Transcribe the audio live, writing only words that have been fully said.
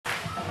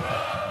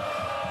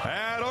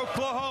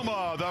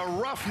Oklahoma, the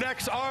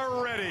Roughnecks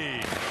are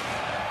ready.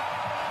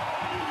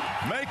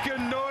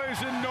 Making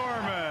noise in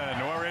Norman,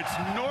 where it's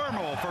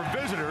normal for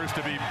visitors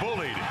to be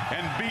bullied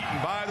and beaten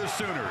by the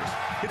Sooners.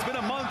 It's been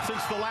a month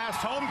since the last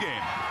home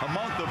game, a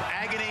month of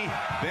agony,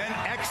 then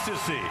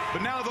ecstasy.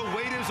 But now the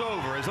wait is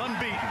over as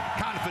unbeaten,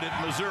 confident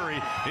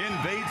Missouri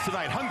invades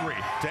tonight, hungry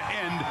to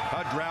end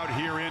a drought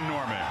here in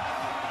Norman.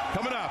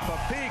 Coming up, a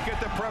peek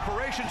at the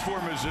preparations for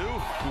Mizzou,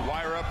 who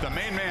wire up the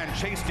main man,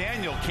 Chase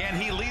Daniel. Can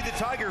he lead the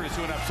Tigers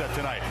to an upset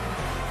tonight?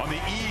 On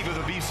the eve of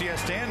the BCS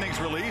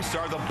standings release,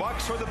 are the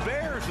Bucks or the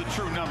Bears the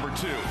true number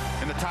 2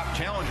 and the top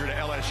challenger to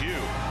LSU?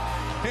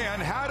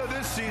 And how do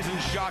this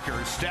season's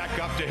shockers stack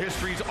up to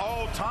history's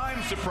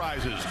all-time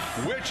surprises?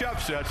 Which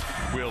upsets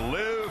will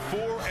live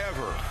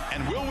forever?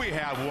 And will we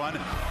have one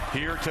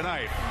here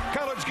tonight?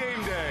 College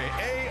Game Day,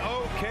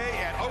 A-OK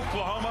at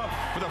Oklahoma.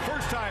 For the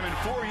first time in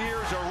 4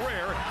 years, a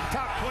rare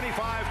top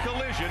 25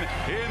 collision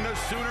in the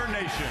Sooner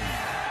Nation.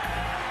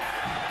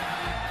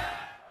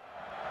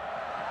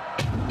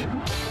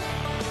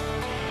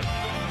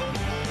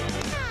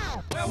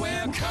 Well,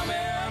 we're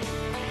coming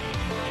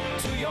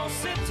to your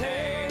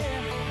city.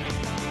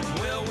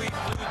 Well, we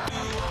flew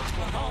through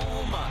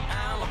Oklahoma,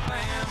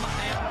 Alabama,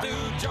 and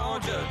through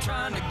Georgia,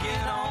 trying to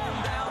get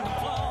on down to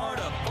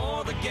Florida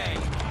for the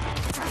game.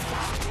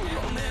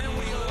 And then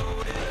we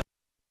loaded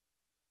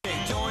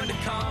up, joined a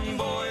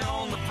convoy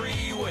on the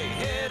freeway,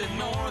 headed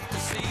north to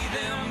see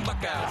them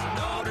Buckeyes of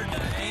Notre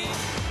Dame.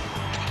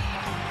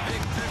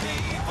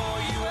 Victory for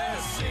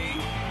USC,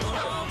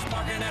 Bulldogs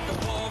barking at the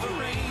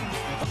Wolverines.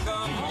 Hook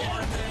 'em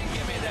horns and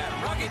give me that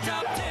Rocky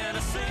Top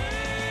Tennessee.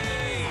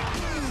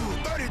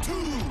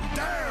 32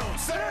 down,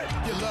 set.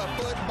 You love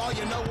football,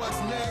 you know what's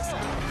next.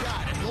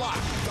 Got it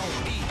locked on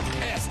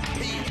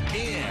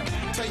ESPN.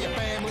 Tell your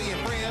family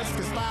and friends,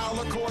 cause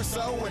Fowler,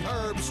 Corso, and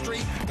Herb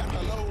Street got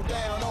the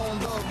lowdown on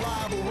the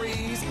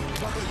rivalries.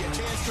 Buckle your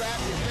chin strap,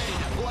 you're ready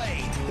to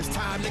play. It's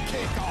time to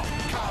kick off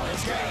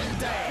College Game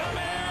Day. Come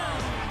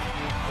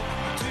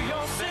in to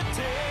your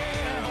city.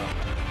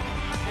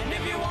 And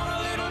if you want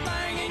a little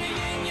bang in your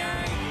yin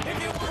yang,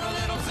 if you want a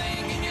little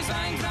zing in your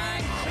zang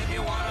zang, if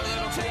you want a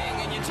little ting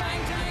in your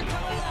chang chang,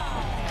 come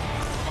along,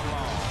 come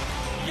along.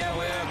 Yeah,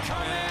 we're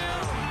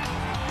coming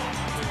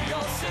to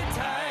your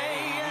city.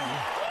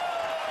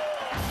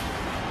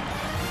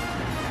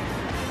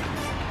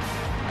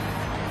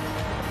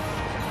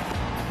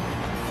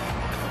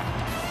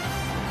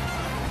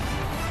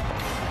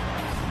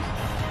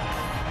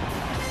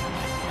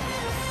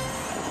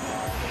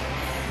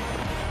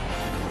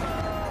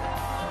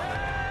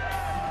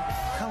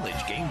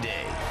 College Game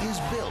Day is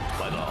built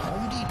by the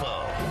Home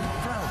Depot,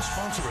 proud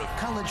sponsor of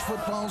college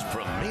football's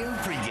premier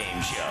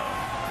pregame show.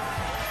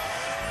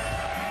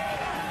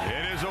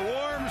 It is a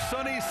warm,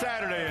 sunny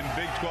Saturday in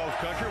Big 12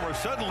 country where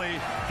suddenly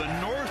the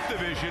North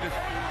Division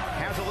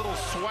has a little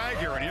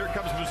swagger, and here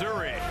comes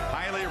Missouri,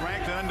 highly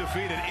ranked and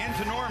undefeated,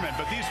 into Norman.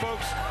 But these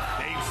folks,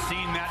 they've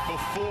seen that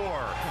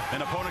before.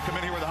 An opponent come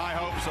in here with high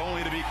hopes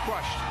only to be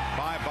crushed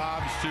by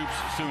Bob Stoops'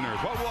 Sooners.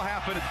 What will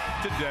happen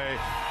today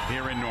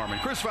here in Norman?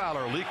 Chris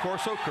Fowler, Lee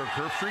Corso, Kirk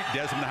Herbstreit,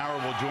 Desmond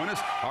Howard will join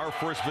us. Our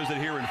first visit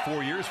here in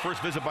 4 years.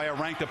 First visit by a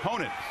ranked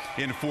opponent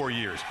in 4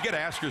 years. You got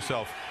to ask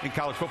yourself, in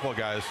college football,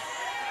 guys,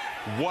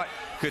 what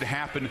could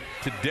happen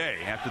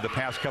today after the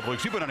past couple of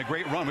weeks? You've been on a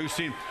great run. We've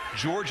seen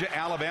Georgia,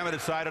 Alabama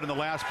decided in the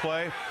last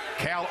play.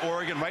 Cal,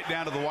 Oregon, right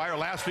down to the wire.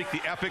 Last week,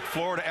 the epic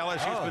Florida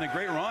LSU. It's been a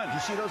great run. You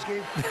see those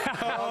games?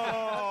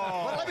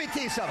 Well, let me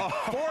tell you something.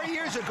 4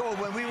 years ago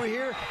when we were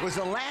here was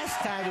the last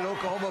time that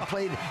Oklahoma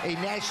played a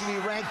nationally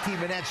ranked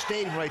team in that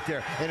stadium right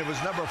there. And it was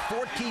number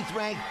 14th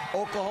ranked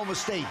Oklahoma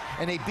State.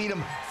 And they beat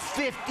them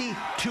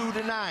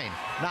 52-9.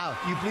 Now,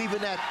 you believe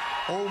in that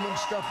Omen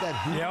stuff, that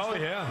voodoo stuff?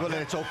 Yeah. Well,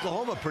 then it's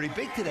Oklahoma pretty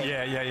big today.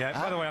 Yeah.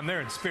 By the way, I'm there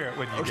in spirit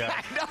with you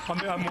guys.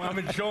 I'm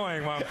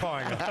enjoying while I'm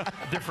calling a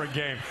different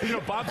game. You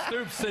know, Bob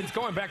Stoops, since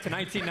going back to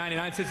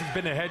 1999, since he's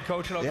been the head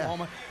coach at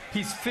Oklahoma,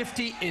 he's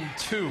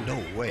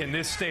 50-2 in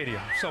this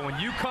stadium. So when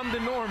you come to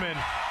Norman,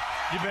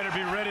 you better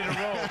be ready to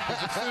roll, because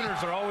the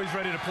Sooners are always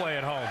ready to play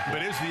at home.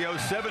 But is the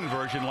 07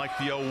 version like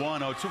the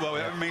 01, 02? Well,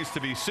 that remains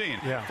to be seen.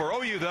 Yeah. For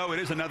OU, though, it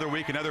is another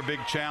week, another big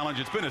challenge.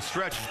 It's been a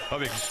stretch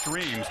of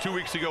extremes. 2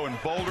 weeks ago in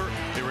Boulder,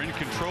 they were in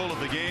control of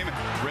the game.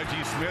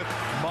 Reggie Smith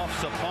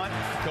muffs a punt.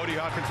 Cody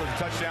Hawkins with a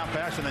touchdown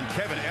pass, and then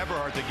Kevin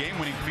Eberhardt, the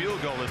game-winning field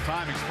goal as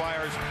time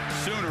expires.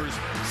 Sooners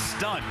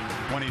stunned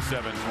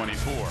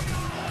 27-24.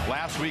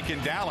 Last week in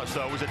Dallas,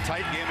 though, was a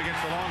tight game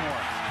against the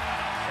Longhorns.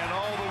 And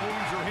all the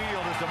wounds are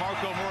healed as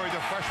DeMarco Murray, the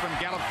freshman,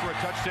 gallops for a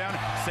touchdown.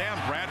 Sam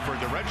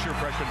Bradford, the redshirt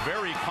freshman,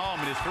 very calm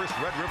in his first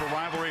Red River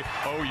rivalry.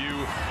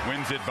 OU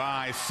wins it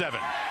by 7.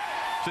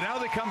 So now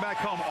they come back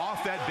home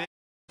off that big.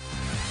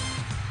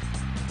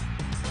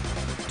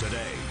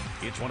 Today,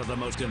 it's one of the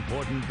most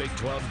important Big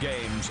 12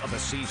 games of the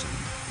season.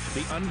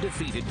 The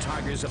undefeated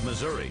Tigers of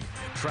Missouri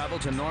travel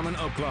to Norman,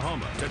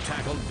 Oklahoma to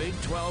tackle Big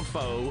 12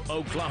 foe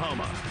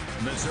Oklahoma.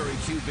 Missouri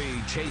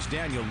QB Chase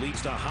Daniel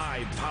leads the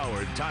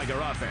high-powered Tiger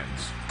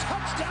offense.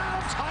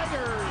 Touchdown,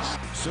 Tigers!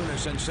 Sooner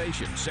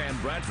sensation Sam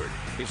Bradford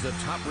is the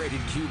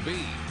top-rated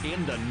QB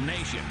in the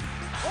nation.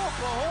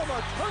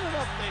 Oklahoma turning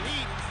up the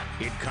heat.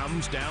 It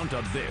comes down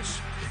to this.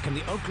 Can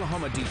the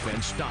Oklahoma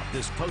defense stop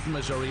this potent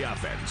Missouri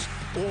offense?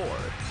 Or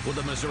will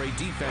the Missouri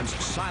defense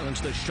silence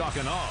the shock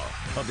and awe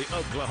of the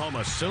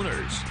Oklahoma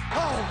Sooners?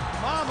 Oh,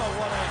 mama,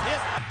 what a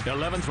hit.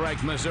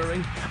 11th-ranked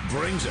Missouri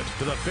brings it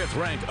to the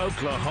 5th-ranked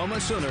Oklahoma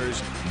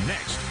Sooners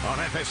next on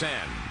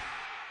FSN.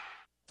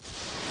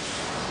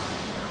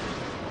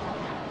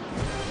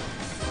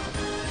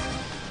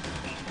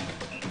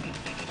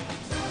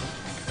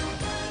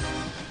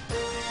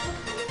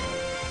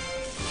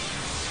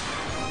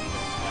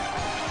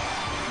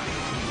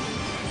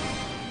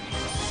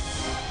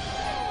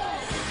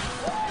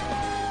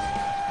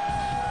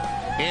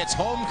 It's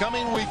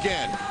homecoming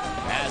weekend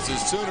as the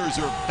Sooners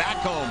are back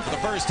home for the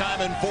first time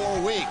in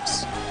 4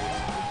 weeks.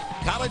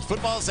 College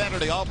Football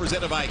Saturday, all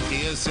presented by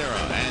Kia Sarah.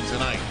 And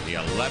tonight, the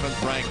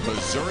 11th-ranked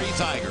Missouri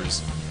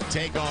Tigers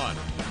take on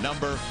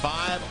number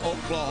 5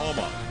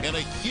 Oklahoma in a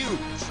huge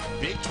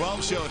Big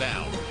 12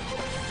 showdown.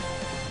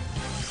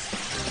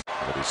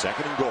 It'll be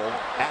 2nd and goal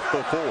at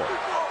the 4.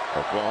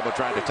 Oklahoma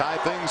trying to tie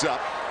things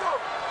up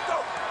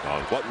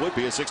on what would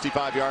be a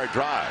 65-yard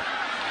drive.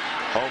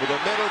 Over the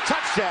middle,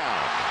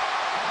 touchdown.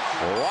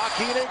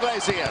 Joaquin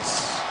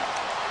Iglesias.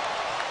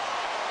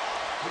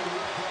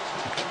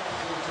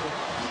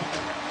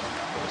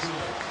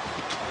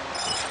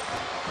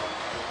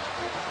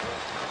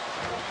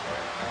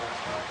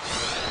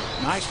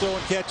 Nice throw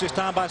and catch this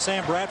time by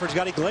Sam Bradford. He's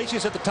got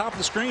Iglesias at the top of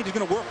the screen. He's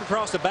going to work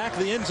across the back of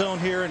the end zone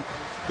here, and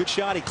good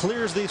shot. He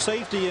clears the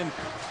safety, and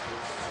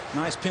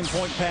nice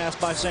pinpoint pass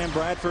by Sam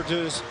Bradford to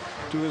his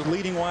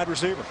leading wide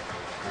receiver.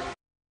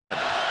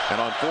 And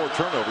on 4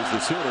 turnovers,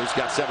 the Sooners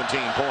got 17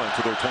 points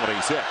to their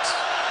 26.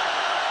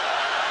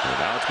 And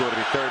now it's going to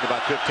be 3rd and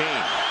about 15.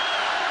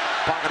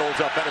 Pocket holds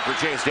up better for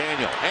Chase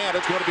Daniel. And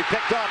it's going to be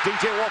picked up.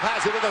 DJ Wolf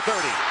has it in the 30.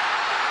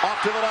 Off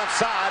to the left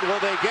side.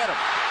 Will they get him?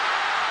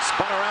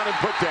 Spun around and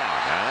put down.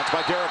 And that's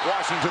by Derek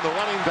Washington, the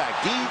running back.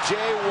 DJ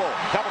Wolf,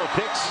 couple of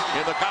picks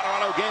in the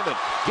Colorado game, and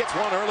gets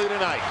one early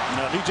tonight.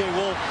 Now, DJ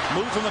Wolf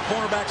moved from the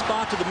cornerback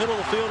spot to the middle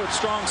of the field at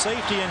strong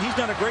safety, and he's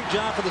done a great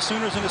job for the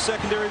Sooners in the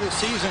secondary this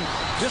season.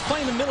 Just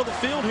playing the middle of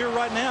the field here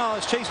right now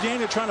is Chase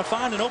Daniel trying to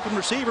find an open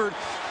receiver.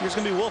 Here's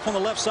going to be Wolf on the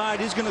left side.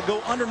 He's going to go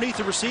underneath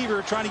the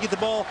receiver, trying to get the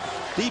ball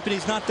deep, and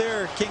he's not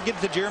there. Can't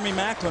get it to Jeremy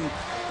Macklin.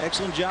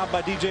 Excellent job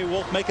by DJ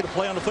Wolf making a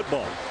play on the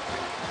football.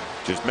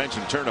 Just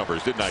mentioned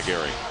turnovers, didn't I,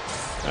 Gary?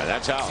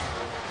 That's how.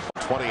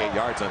 28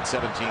 yards on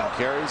 17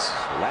 carries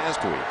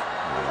last week.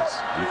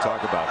 You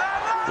talk about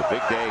the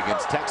big day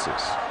against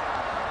Texas.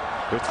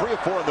 They're 3 of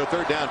 4 on their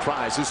 3rd down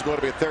tries. This is going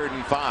to be a 3rd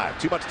and 5.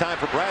 Too much time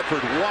for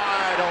Bradford.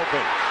 Wide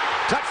open.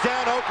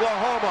 Touchdown,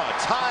 Oklahoma.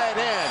 Tight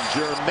end,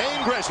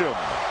 Jermaine Gresham.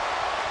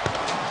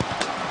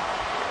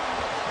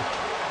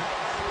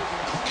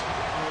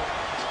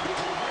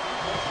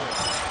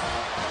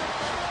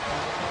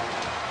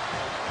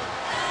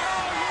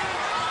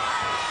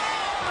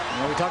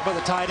 We talk about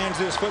the tight ends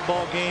of this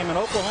football game, and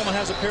Oklahoma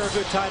has a pair of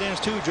good tight ends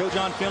too. Joe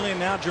John Finley and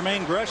now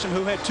Jermaine Gresham,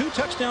 who had 2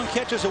 touchdown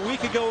catches a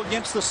week ago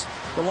against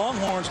the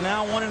Longhorns.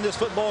 Now one in this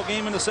football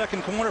game in the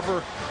 2nd quarter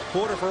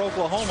for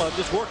Oklahoma.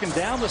 Just working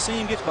down the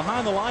seam, gets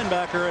behind the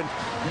linebacker, and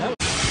that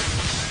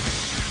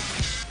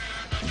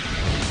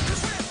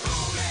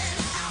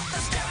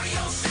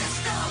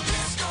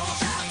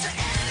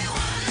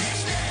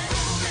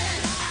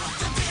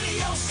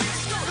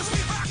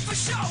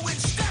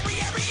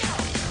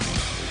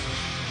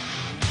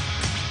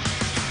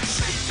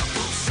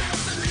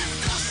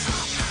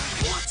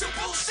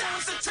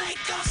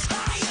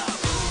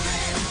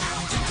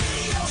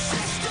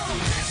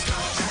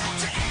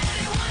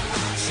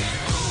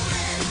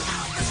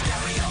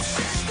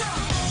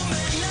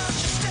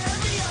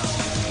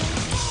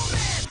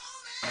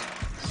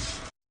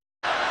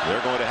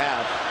They're going to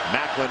have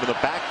Macklin in the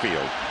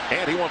backfield,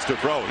 and he wants to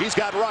throw. He's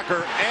got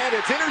Rucker, and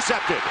it's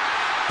intercepted.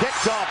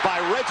 Picked off by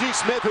Reggie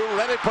Smith, who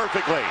read it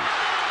perfectly.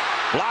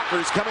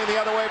 Blockers coming the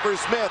other way for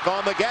Smith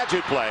on the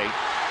gadget play,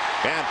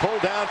 and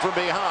pulled down from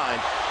behind.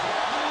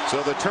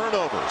 So the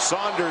turnover,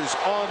 Saunders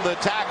on the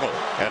tackle,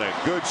 and a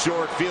good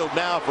short field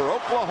now for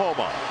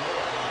Oklahoma.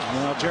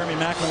 Well, Jeremy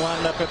Macklin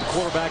lined up at the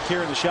quarterback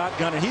here in the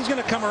shotgun, and he's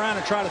going to come around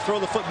and try to throw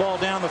the football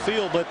down the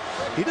field, but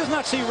he does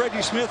not see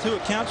Reggie Smith, who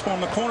accounts for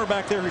him, the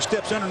cornerback there, who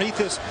steps underneath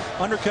this,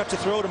 undercuts the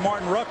throw to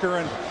Martin Rucker,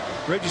 and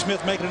Reggie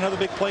Smith making another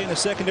big play in the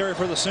secondary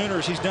for the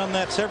Sooners. He's done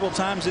that several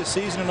times this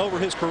season and over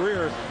his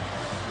career.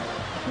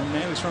 And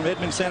man, he's from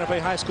Edmond Santa Fe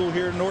High School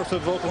here north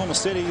of Oklahoma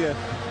City. A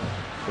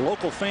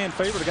local fan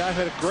favorite, a guy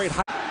who had a great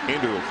high.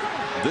 Into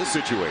this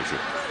situation.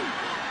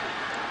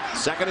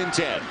 2nd and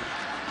 10.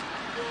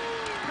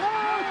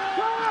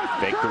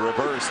 Fake the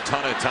reverse,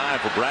 ton of time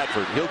for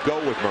Bradford. He'll go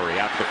with Murray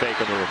after the fake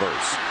on the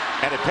reverse.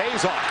 And it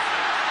pays off.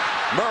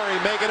 Murray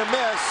making a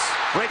miss,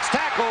 breaks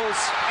tackles,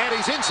 and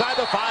he's inside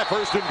the 5,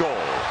 1st and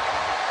goal.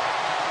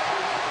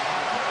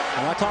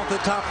 Well, I talked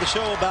at the top of the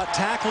show about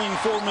tackling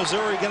for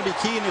Missouri going to be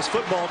key in this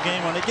football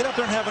game. When they get up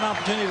there and have an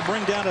opportunity to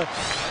bring down a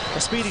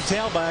speedy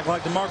tailback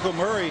like DeMarco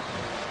Murray,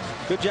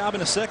 Good job in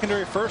the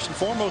secondary first and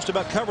foremost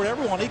about covering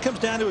everyone. He comes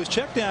down to his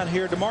check down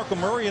here. DeMarco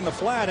Murray in the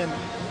flat and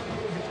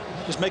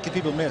just making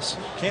people miss.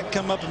 Can't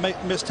come up and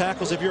miss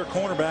tackles if you're a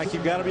cornerback.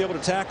 You've got to be able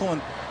to tackle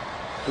and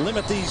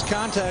limit these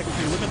contact,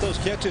 limit those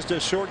catches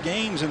to short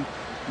gains. And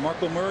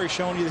Marco Murray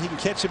showing you that he can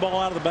catch the ball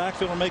out of the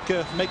backfield and make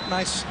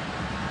nice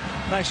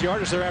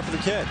yardage there after the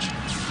catch.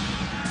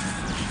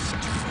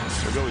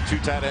 We'll go with 2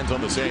 tight ends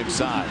on the same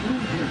side.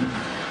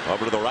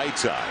 Over to the right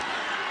side.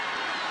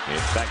 In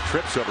fact,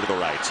 trips over to the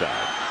right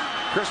side.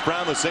 Chris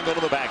Brown the single to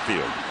the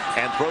backfield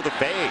and throw the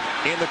fade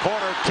in the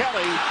corner.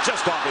 Kelly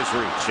just off his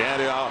reach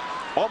and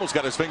almost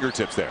got his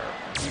fingertips there.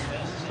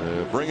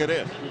 Bring it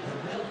in.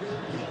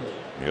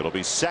 It'll be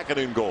 2nd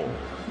and goal.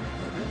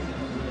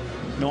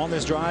 On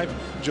this drive,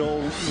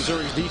 Joel,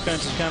 Missouri's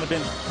defense has kind of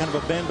been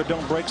a bend but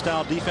don't break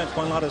style defense,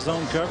 playing a lot of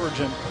zone coverage.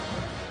 And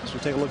so we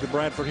take a look at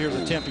Bradford here's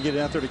attempt to get it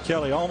out there to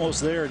Kelly. Almost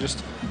there,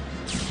 just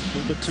a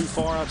little bit too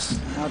far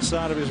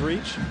outside of his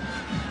reach.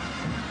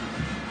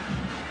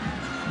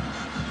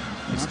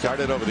 He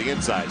started over the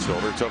inside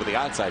shoulder. It's over the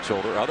outside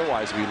shoulder.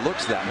 Otherwise, if he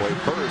looks that way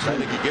first, I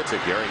think he gets it,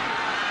 Gary.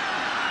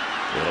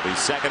 It'll be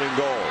 2nd and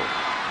goal.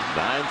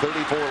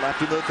 9:34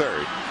 left in the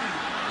 3rd.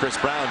 Chris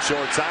Brown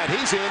short side.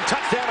 He's in.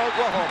 Touchdown,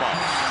 Oklahoma.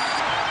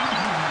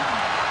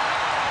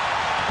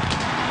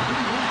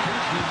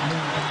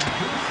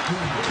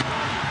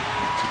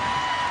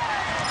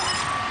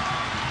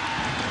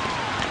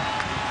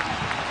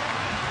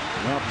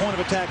 Well, point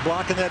of attack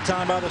blocking that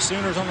time by the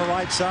Sooners on the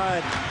right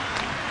side.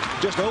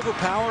 Just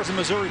overpowers the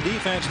Missouri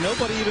defense.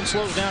 Nobody even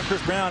slows down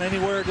Chris Brown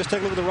anywhere. Just take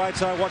a look at the right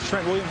side. Watch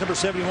Trent Williams, number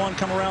 71,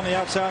 come around the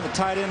outside. The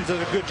tight end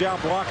does a good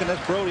job blocking. That's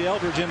Brody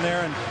Eldridge in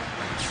there. And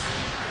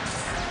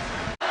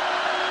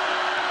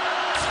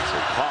so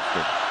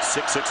Kaufman,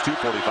 6'6",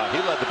 245. He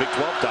led the Big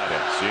 12 tight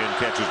ends in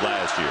catches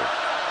last year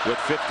with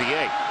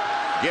 58.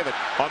 Give it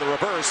on the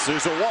reverse.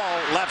 There's a wall.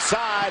 Left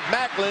side.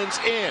 Macklin's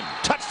in.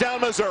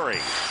 Touchdown, Missouri.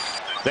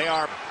 They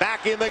are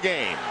back in the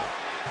game.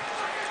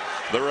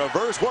 The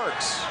reverse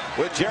works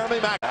with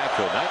Jeremy Macklin.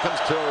 Now comes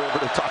over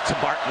to talk to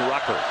Martin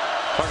Rucker.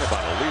 Talking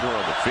about a leader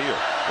on the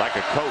field, like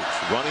a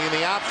coach. Running in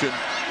the option.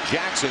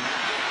 Jackson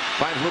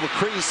finds a little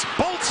crease.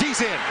 Bolts,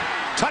 he's in.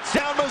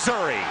 Touchdown,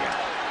 Missouri.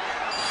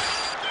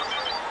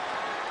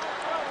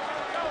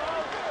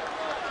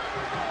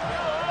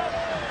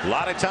 A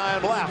lot of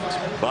time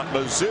left, but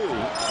Mizzou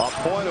a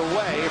point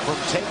away from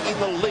taking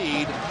the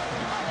lead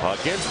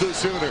against the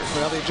Sooners.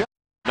 Well,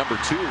 number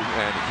 2,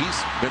 and he's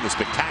been the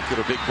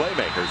spectacular big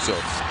playmaker. So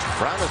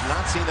Brown has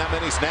not seen that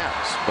many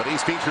snaps, but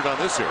he's featured on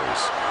this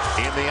series.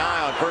 In the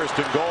eye on 1st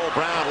and goal.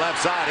 Brown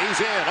left side. He's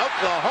in.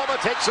 Oklahoma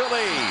takes the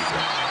lead.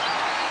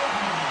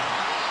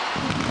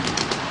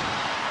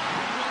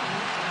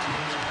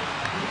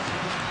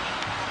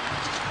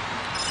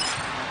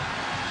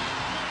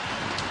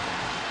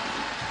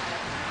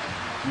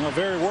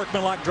 Very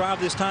workmanlike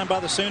drive this time by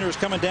the Sooners,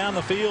 coming down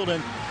the field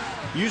and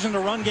using the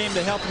run game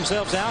to help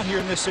themselves out here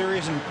in this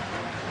series. And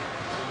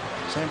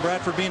Sam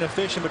Bradford being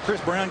efficient, but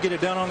Chris Brown get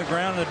it done on the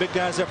ground, and the big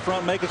guys up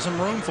front making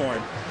some room for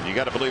him. You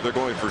got to believe they're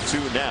going for 2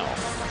 now.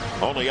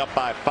 Only up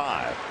by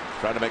 5.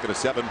 Trying to make it a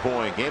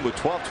 7-point game with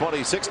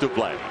 12:26 to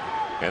play.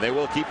 And they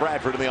will keep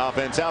Bradford in the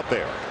offense out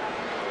there.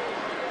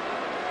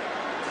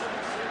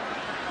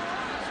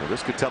 So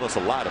this could tell us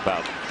a lot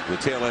about the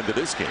tail end of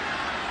this game.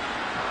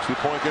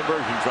 2-point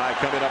conversion drive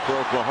coming up for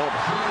Oklahoma.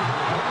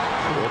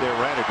 Where they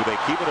ran it, do they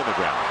keep it on the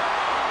ground?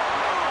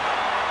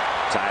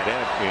 Tight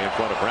end in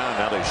front of Brown.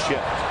 Now they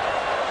shift.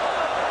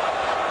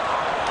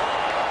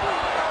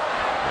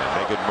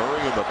 Megan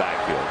Murray in the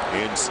backfield.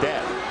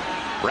 Instead,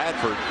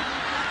 Bradford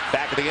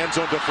back of the end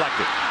zone,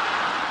 deflected.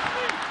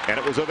 And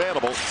it was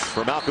available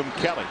for Malcolm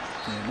Kelly.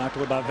 Knocked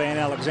away by Van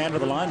Alexander,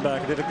 the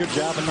linebacker. Did a good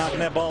job of knocking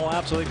that ball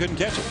out so they couldn't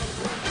catch it.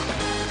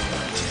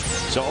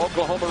 So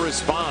Oklahoma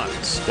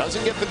responds.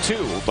 Doesn't get the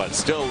 2, but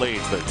still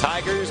leads the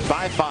Tigers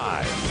by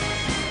 5.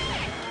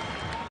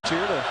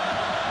 Here to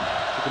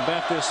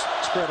combat this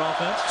spread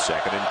offense.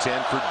 2nd and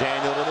 10 for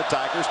Daniel and the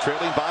Tigers,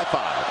 trailing by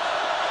 5.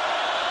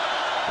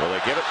 Will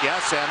they get it?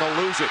 Yes, and they'll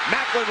lose it.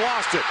 Macklin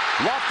lost it.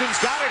 Lofton's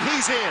got it.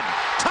 He's in.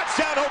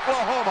 Touchdown,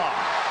 Oklahoma.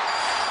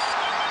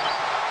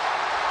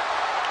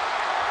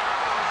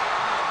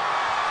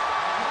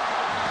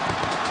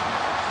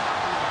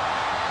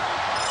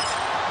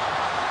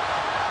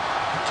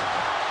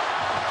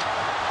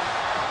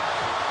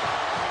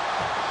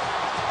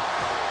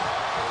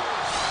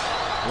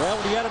 Well,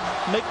 you got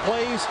to make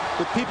plays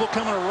with people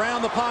coming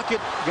around the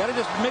pocket. You got to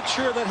just make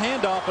sure of that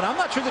handoff. And I'm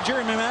not sure that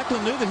Jeremy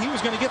Macklin knew that he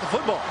was going to get the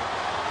football.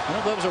 I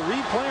don't know if that was a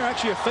read play or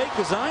actually a fake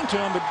design to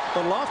him,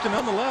 but Lofton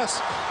nonetheless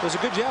does a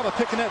good job of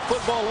picking that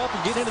football up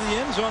and getting into the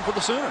end zone for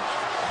the Sooners.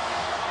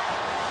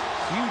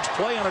 Huge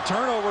play on a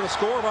turnover to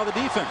score by the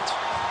defense.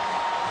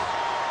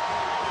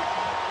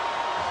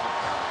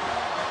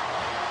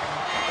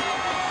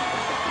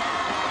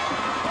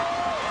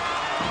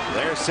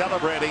 They're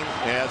celebrating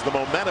as the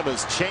momentum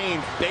has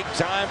changed big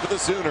time for the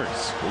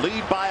Sooners.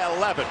 Lead by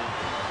 11.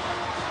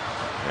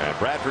 And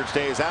Bradford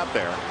stays out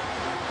there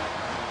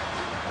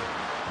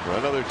for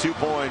another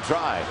 2-point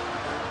try.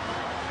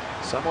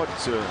 Somewhat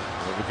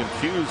of a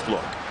confused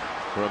look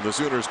from the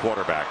Sooners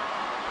quarterback.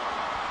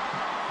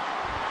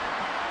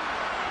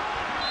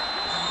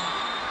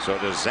 So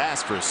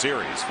disastrous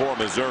series for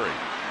Missouri.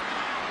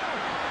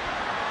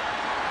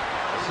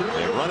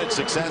 They run it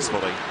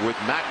successfully with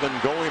Macklin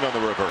going on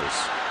the reverse.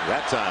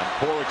 That time,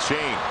 poor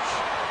exchange.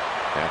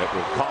 And it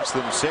will cost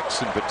them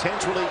 6 and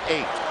potentially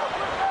 8.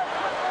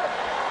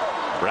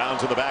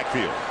 Browns in the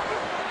backfield.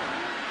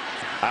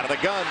 Out of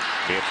the gun.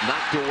 It's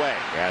knocked away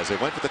as they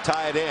went for the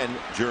tight end,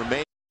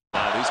 Jermaine.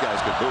 These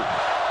guys could move.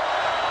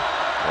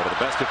 One of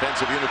the best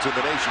defensive units in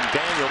the nation.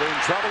 Daniel in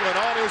trouble and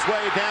on his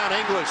way down.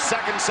 English,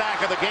 second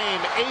sack of the game,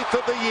 8th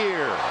of the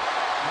year.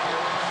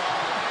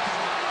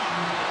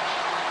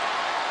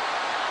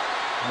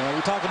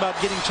 We talk about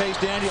getting Chase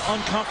Daniel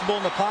uncomfortable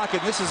in the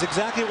pocket. This is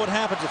exactly what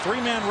happens. A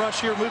 3-man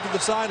rush here, move to the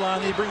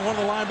sideline. You bring one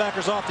of the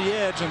linebackers off the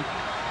edge, and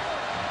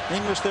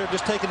English there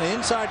just taking the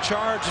inside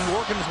charge and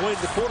working his way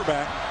to the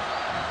quarterback.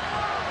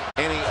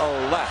 Annie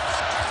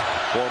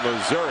left for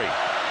Missouri.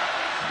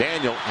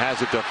 Daniel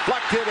has it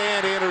deflected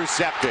and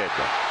intercepted.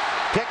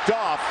 Picked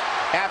off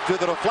after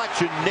the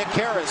deflection. Nick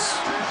Harris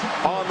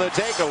on the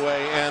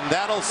takeaway, and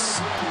that'll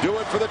do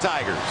it for the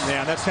Tigers.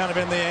 Yeah, that's kind of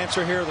been the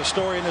answer here, the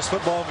story in this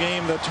football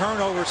game. The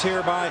turnovers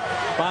here by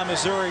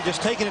Missouri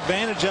just taken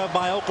advantage of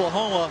by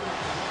Oklahoma.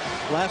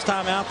 Last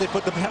time out, they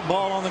put the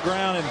ball on the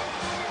ground, and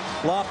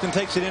Lofton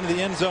takes it into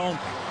the end zone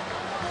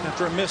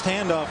after a missed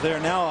handoff there.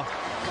 Now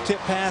a tip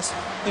pass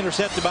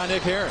intercepted by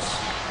Nick Harris.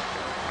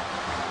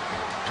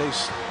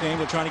 Chase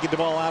Daniel trying to get the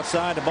ball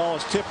outside. The ball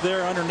is tipped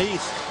there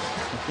underneath.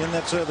 Again,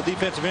 that's the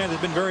defensive end has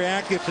been very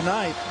active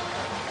tonight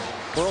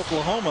for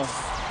Oklahoma.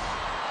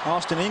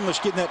 Austin English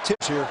getting that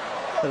tip here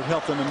that have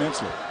helped them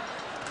immensely.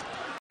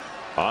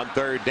 On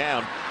third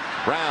down,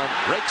 Brown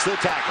breaks the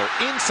tackle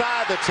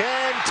inside the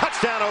 10.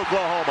 Touchdown,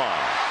 Oklahoma.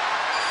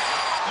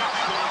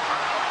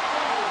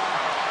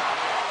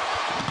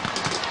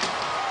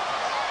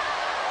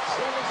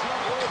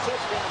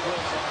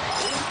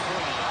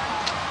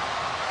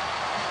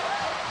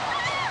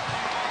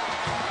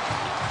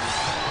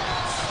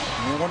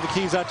 One of the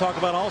keys I talk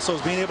about also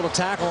is being able to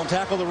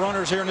tackle the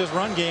runners here in this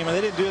run game, and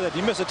they didn't do that.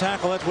 You miss a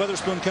tackle, that's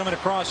Witherspoon coming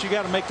across. You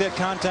got to make that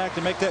contact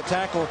and make that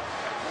tackle.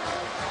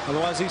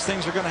 Otherwise, these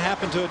things are going to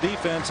happen to a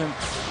defense. And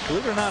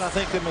believe it or not, I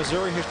think that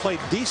Missouri has played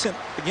decent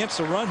against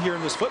the run here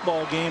in this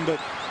football game. But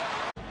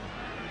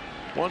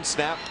one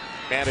snap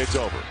and it's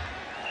over.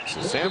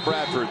 So Sam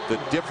Bradford, the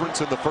difference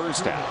in the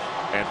first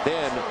half, and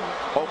then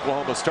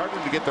Oklahoma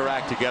starting to get their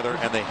act together,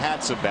 and they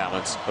had some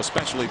balance,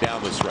 especially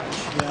down the stretch.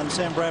 Yeah, and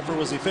Sam Bradford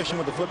was efficient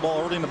with the football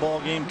early in the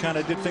ball game, kind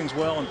of did things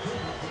well, and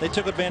they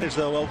took advantage,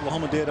 though,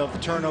 Oklahoma did, of the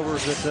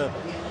turnovers that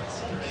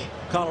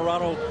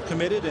Colorado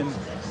committed, and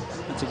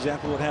that's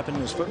exactly what happened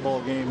in this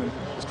football game, and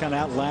just kind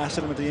of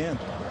outlasted them at the end.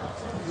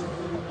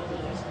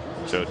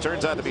 So it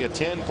turns out to be a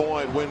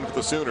 10-point win for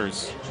the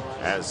Sooners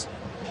as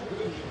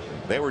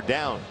they were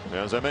down.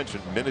 As I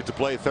mentioned, minute to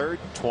play third,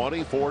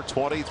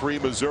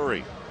 24-23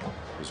 Missouri.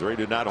 Missouri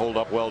did not hold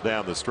up well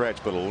down the stretch,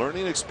 but a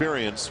learning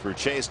experience for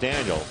Chase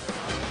Daniel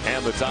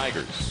and the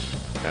Tigers,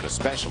 and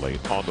especially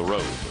on the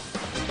road.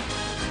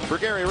 For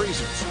Gary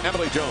Reasons,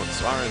 Emily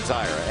Jones, our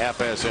entire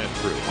FSN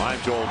crew,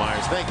 I'm Joel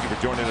Myers. Thank you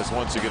for joining us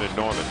once again in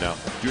Norman. Now,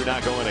 do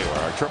not go anywhere.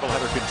 Our triple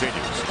header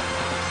continues.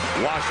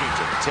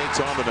 Washington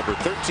takes on the number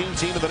 13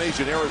 team in the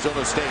nation,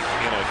 Arizona State,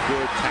 in a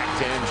good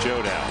Pac-10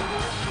 showdown.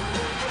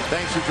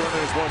 Thanks for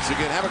joining us once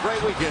again. Have a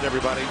great weekend,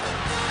 everybody.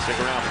 Stick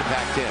around for the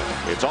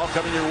Pac-10. It's all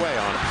coming your way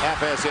on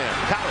FSN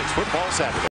College Football Saturday.